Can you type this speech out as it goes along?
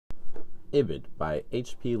Ibid by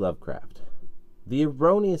H.P. Lovecraft. The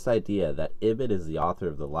erroneous idea that Ibid is the author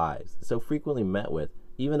of the lies is so frequently met with,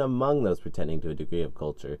 even among those pretending to a degree of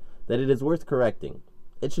culture, that it is worth correcting.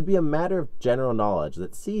 It should be a matter of general knowledge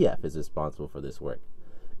that C.F. is responsible for this work.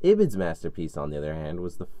 Ibid's masterpiece, on the other hand,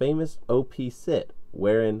 was the famous O.P. Sit,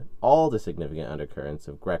 wherein all the significant undercurrents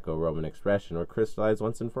of Greco-Roman expression were crystallized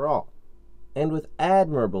once and for all. And with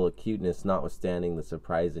admirable acuteness notwithstanding the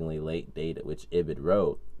surprisingly late date at which Ibid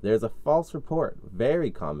wrote, there is a false report, very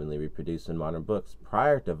commonly reproduced in modern books,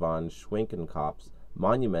 prior to von Schwenkenkopf's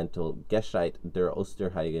monumental Geschichte der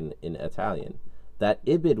Osterheiligen in Italian, that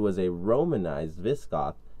Ibid was a Romanized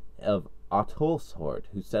Visigoth of Ottolshort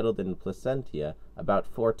who settled in Placentia about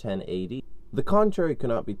 410 A.D. The contrary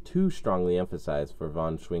cannot be too strongly emphasized for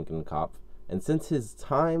von Schwenkenkopf, and since his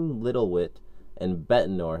time Littlewit and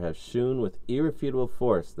Bettenor have shewn with irrefutable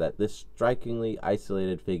force that this strikingly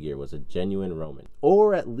isolated figure was a genuine Roman,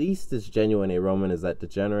 or at least as genuine a Roman as that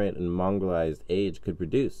degenerate and mongrelized age could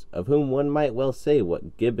produce, of whom one might well say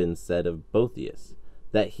what Gibbon said of Boethius,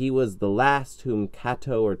 that he was the last whom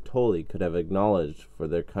Cato or Tully could have acknowledged for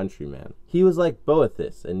their countryman. He was like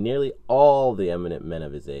Boethus and nearly all the eminent men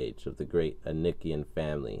of his age, of the great Anician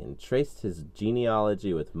family, and traced his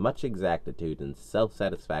genealogy with much exactitude and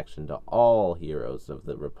self-satisfaction to all heroes of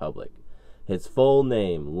the Republic. His full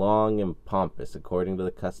name, long and pompous according to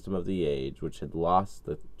the custom of the age, which had lost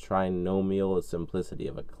the trinomial simplicity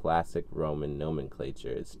of a classic Roman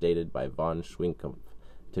nomenclature, is stated by von Schwenkenkopf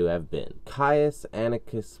to have been Caius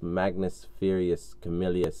Annicus Magnus Furius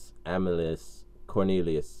Camillus Amilius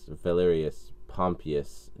Cornelius Valerius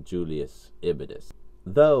Pompeius Julius Ibidus,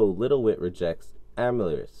 though Littlewit rejects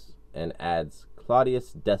Amilius and adds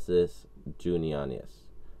Claudius Decius Junianius,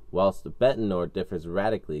 whilst Bettenor differs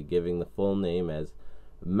radically, giving the full name as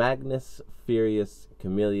Magnus Furius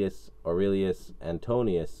Camillus Aurelius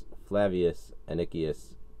Antonius Flavius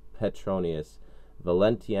Anicius Petronius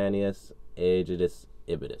Valentianus Aegidus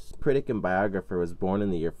Ibidus. Critic and biographer, was born in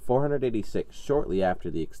the year 486, shortly after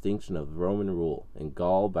the extinction of Roman rule in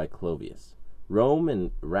Gaul by Clovis. Rome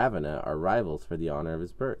and Ravenna are rivals for the honor of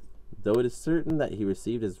his birth, though it is certain that he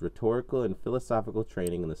received his rhetorical and philosophical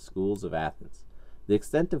training in the schools of Athens, the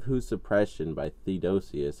extent of whose suppression by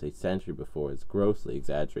Theodosius a century before is grossly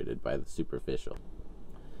exaggerated by the superficial.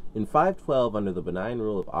 In 512, under the benign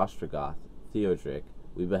rule of Ostrogoth Theodoric,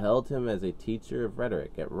 we beheld him as a teacher of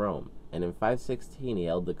rhetoric at Rome, and in 516 he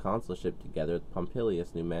held the consulship together with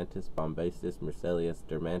Pompilius Numantis Bombastus Marcellius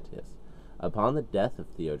Dermantius. Upon the death of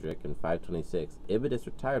Theodoric in 526, Ibidus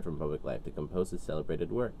retired from public life to compose his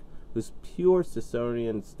celebrated work, whose pure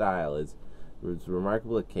Ciceronian style is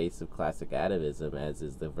remarkable a case of classic atavism, as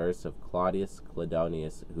is the verse of Claudius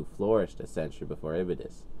Cladonius, who flourished a century before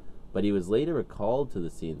Ibidus. But he was later recalled to the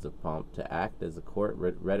scenes of pomp to act as a court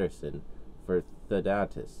rhetorician for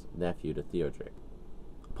Theodatus, nephew to Theodoric.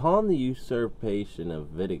 Upon the usurpation of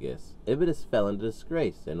Vitiges, Ibidus fell into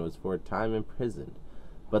disgrace and was for a time imprisoned,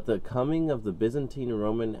 but the coming of the Byzantine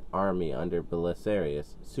Roman army under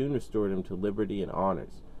Belisarius soon restored him to liberty and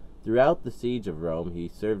honors. Throughout the siege of Rome he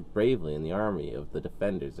served bravely in the army of the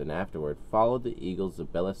defenders, and afterward followed the eagles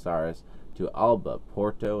of Belisarius to Alba,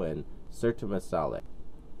 Porto, and Certomasale.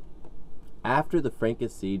 After the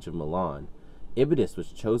Frankish siege of Milan, Ibidus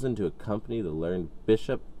was chosen to accompany the learned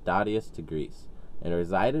bishop Dadius to Greece, and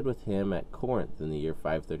resided with him at Corinth in the year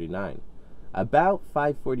 539. About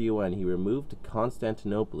 541 he removed to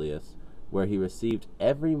Constantinopolis, where he received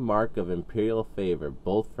every mark of imperial favor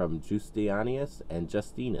both from Justinianus and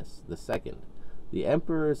Justinus II. The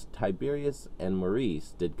emperors Tiberius and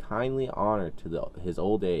Maurice did kindly honor to his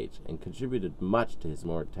old age, and contributed much to his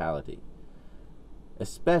mortality,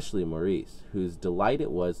 especially Maurice, whose delight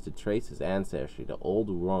it was to trace his ancestry to old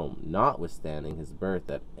Rome, notwithstanding his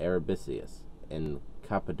birth at Arabisius in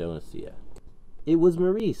Cappadocia. It was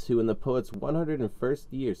Maurice who, in the poet's 101st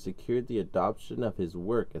year, secured the adoption of his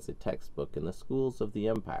work as a textbook in the schools of the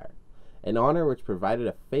empire, an honor which provided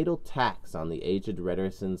a fatal tax on the aged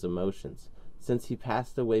rhetorician's emotions, since he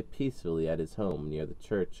passed away peacefully at his home near the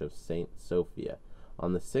church of St. Sophia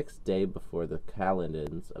on the 6th day before the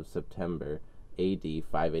calendars of September A.D.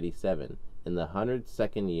 587, in the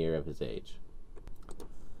 102nd year of his age.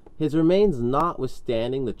 His remains,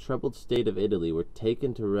 notwithstanding the troubled state of Italy, were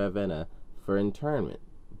taken to Ravenna for interment,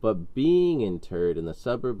 but being interred in the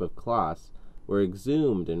suburb of Classe, were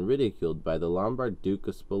exhumed and ridiculed by the Lombard Duke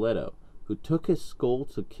of Spoleto, who took his skull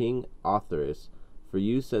to King Otherus for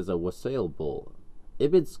use as a wassail bowl.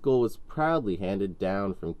 Ibid's skull was proudly handed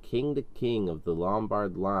down from king to king of the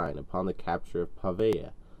Lombard line upon the capture of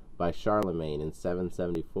Pavia by Charlemagne in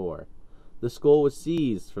 774. The skull was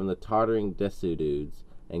seized from the tottering Desududes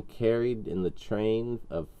and carried in the train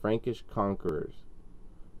of Frankish conquerors.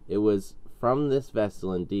 It was from this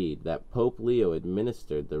vessel, indeed, that Pope Leo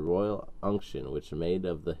administered the royal unction which made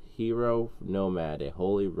of the hero nomad a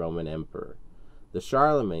holy Roman emperor. The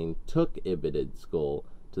Charlemagne took Ibid's skull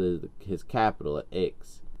to his capital at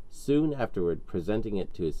Aix, soon afterward presenting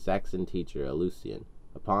it to his Saxon teacher Lucian,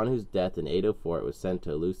 upon whose death in 804 it was sent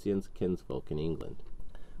to Lucian's kinsfolk in England.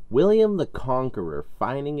 William the Conqueror,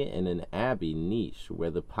 finding it in an abbey niche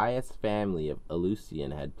where the pious family of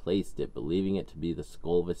Lucian had placed it, believing it to be the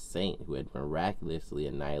skull of a saint who had miraculously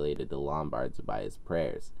annihilated the Lombards by his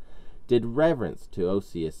prayers, did reverence to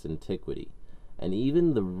osseous antiquity, and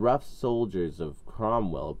even the rough soldiers of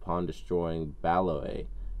Cromwell, upon destroying Balloe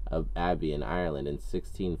of Abbey in Ireland in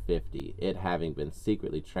 1650, it having been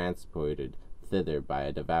secretly transported thither by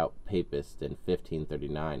a devout papist in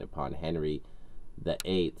 1539 upon Henry the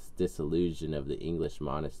Eighth's dissolution of the English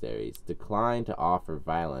monasteries, declined to offer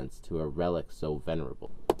violence to a relic so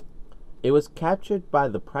venerable. It was captured by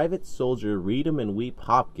the private soldier Reedham and Weep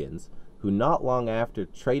Hopkins, who not long after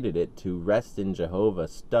traded it to Rest in Jehovah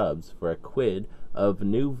Stubbs for a quid of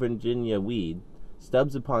New Virginia weed.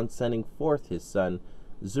 Stubbs, upon sending forth his son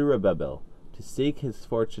Zerubbabel to seek his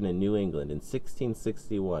fortune in New England in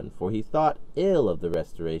 1661, for he thought ill of the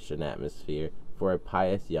Restoration atmosphere for a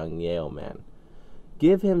pious young Yale man.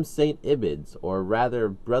 Give him St. Ibid's, or rather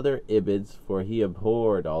Brother Ibid's, for he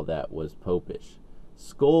abhorred all that was popish.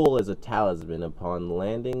 Skull as a talisman. Upon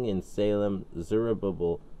landing in Salem,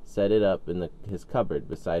 Zerubbabel set it up in his cupboard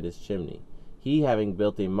beside his chimney, he having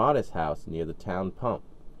built a modest house near the town pump.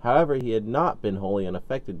 However, he had not been wholly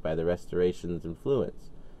unaffected by the Restoration's influence,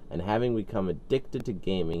 and having become addicted to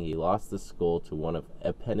gaming, he lost the skull to one of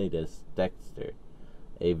Epenidus Dexter,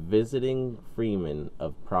 a visiting freeman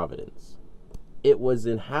of Providence. It was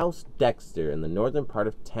in House Dexter, in the northern part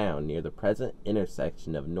of town, near the present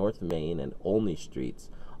intersection of North Main and Olney Streets,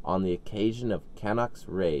 on the occasion of Cannock's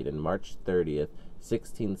raid on March 30th,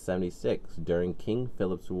 1676, during King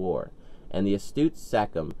Philip's War, and the astute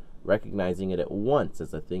Sachem, recognizing it at once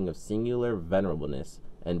as a thing of singular venerableness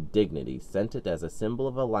and dignity, sent it as a symbol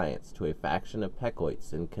of alliance to a faction of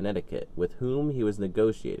Pequots in Connecticut, with whom he was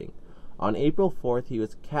negotiating. On April 4th he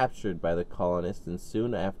was captured by the colonists, and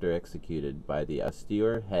soon after executed by the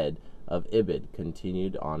austere head of Ibid,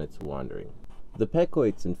 continued on its wandering. The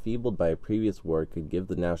Pequots, enfeebled by a previous war, could give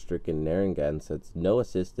the now stricken Narragansetts no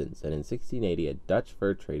assistance, and in 1680 a Dutch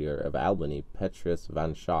fur trader of Albany, Petrus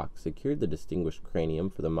van Schack, secured the distinguished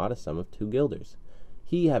cranium for the modest sum of 2 guilders.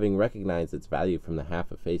 He, having recognized its value from the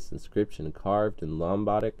half-effaced inscription carved in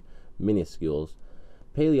Lombardic minuscules,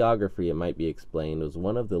 paleography, it might be explained, was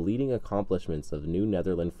one of the leading accomplishments of New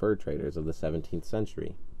Netherland fur traders of the 17th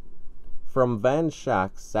century. From Van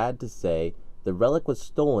Schack, sad to say, the relic was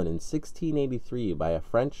stolen in 1683 by a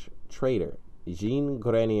French trader, Jean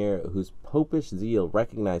Grenier, whose popish zeal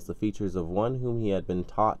recognized the features of one whom he had been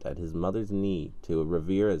taught at his mother's knee to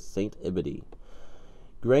revere as Saint Ibidi.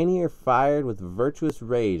 Grenier, fired with virtuous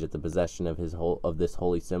rage at the possession of this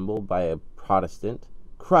holy symbol by a Protestant,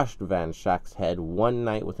 crushed Van Schack's head one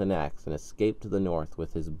night with an axe, and escaped to the north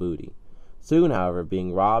with his booty. Soon, however,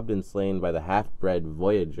 being robbed and slain by the half-bred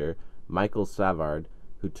voyager, Michael Savard,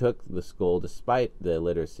 who took the skull despite the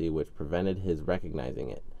illiteracy which prevented his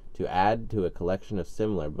recognizing it, to add to a collection of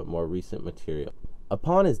similar but more recent material.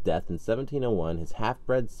 Upon his death in 1701, his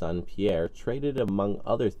half-bred son, Pierre, traded among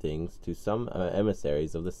other things to some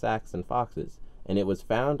emissaries of the Sacs and Foxes, and it was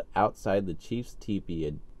found outside the chief's tepee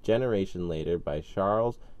a generation later by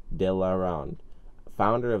Charles de la Ronde,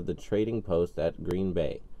 founder of the trading post at Green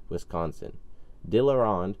Bay, Wisconsin. De la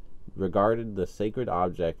Ronde regarded the sacred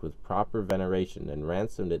object with proper veneration and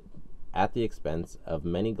ransomed it at the expense of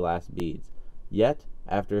many glass beads. Yet,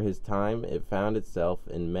 after his time, it found itself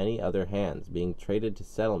in many other hands, being traded to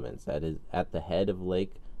settlements at the head of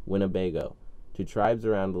Lake Winnebago, to tribes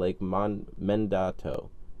around Lake Mendato,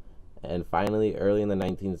 and finally, early in the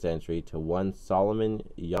 19th century, to one Solomon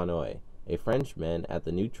Yanoy, a Frenchman at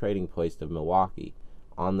the new trading post of Milwaukee,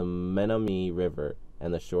 on the Menominee River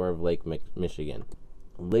and the shore of Lake Michigan.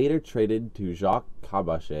 Later traded to Jacques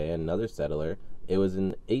Cabachet, another settler, it was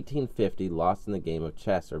in 1850 lost in the game of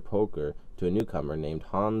chess or poker to a newcomer named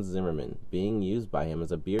Hans Zimmermann, being used by him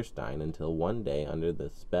as a beer stein until one day, under the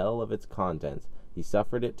spell of its contents, he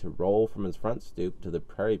suffered it to roll from his front stoop to the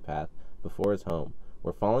prairie path before his home,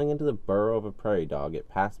 where, falling into the burrow of a prairie dog, it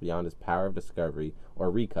passed beyond his power of discovery or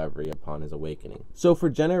recovery upon his awakening. So for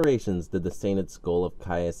generations did the sainted skull of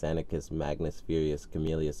Caius Annicus Magnus Furius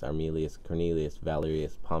Camillus Armilius Cornelius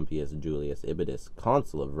Valerius Pompeius Julius Ibidus,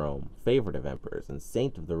 consul of Rome, favorite of emperors, and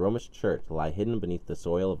saint of the Romish Church, lie hidden beneath the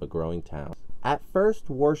soil of a growing town. At first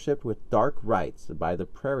worshipped with dark rites by the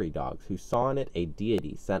prairie dogs who saw in it a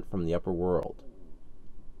deity sent from the upper world.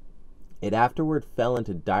 It afterward fell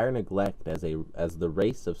into dire neglect as the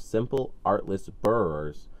race of simple, artless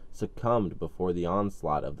burrowers succumbed before the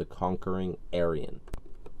onslaught of the conquering Aryan.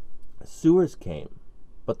 Sewers came,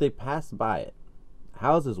 but they passed by it.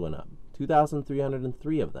 Houses went up,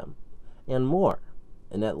 2,303 of them, and more.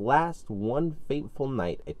 And at last, one fateful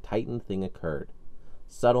night, a titan thing occurred.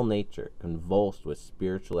 Subtle nature, convulsed with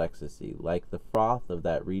spiritual ecstasy, like the froth of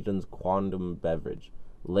that region's quondam beverage,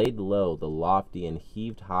 laid low the lofty and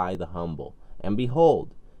heaved high the humble. And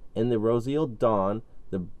behold, in the roseate dawn,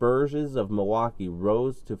 the burges of Milwaukee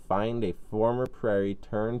rose to find a former prairie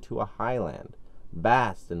turned to a highland.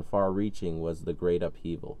 Vast and far-reaching was the great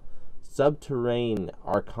upheaval. Subterranean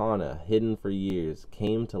arcana, hidden for years,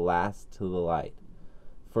 came to last to the light.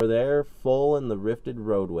 For there, full in the rifted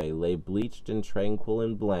roadway, lay bleached and tranquil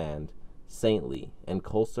and bland, saintly and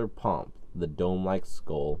coarser pomp, the dome-like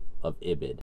skull of Ibid.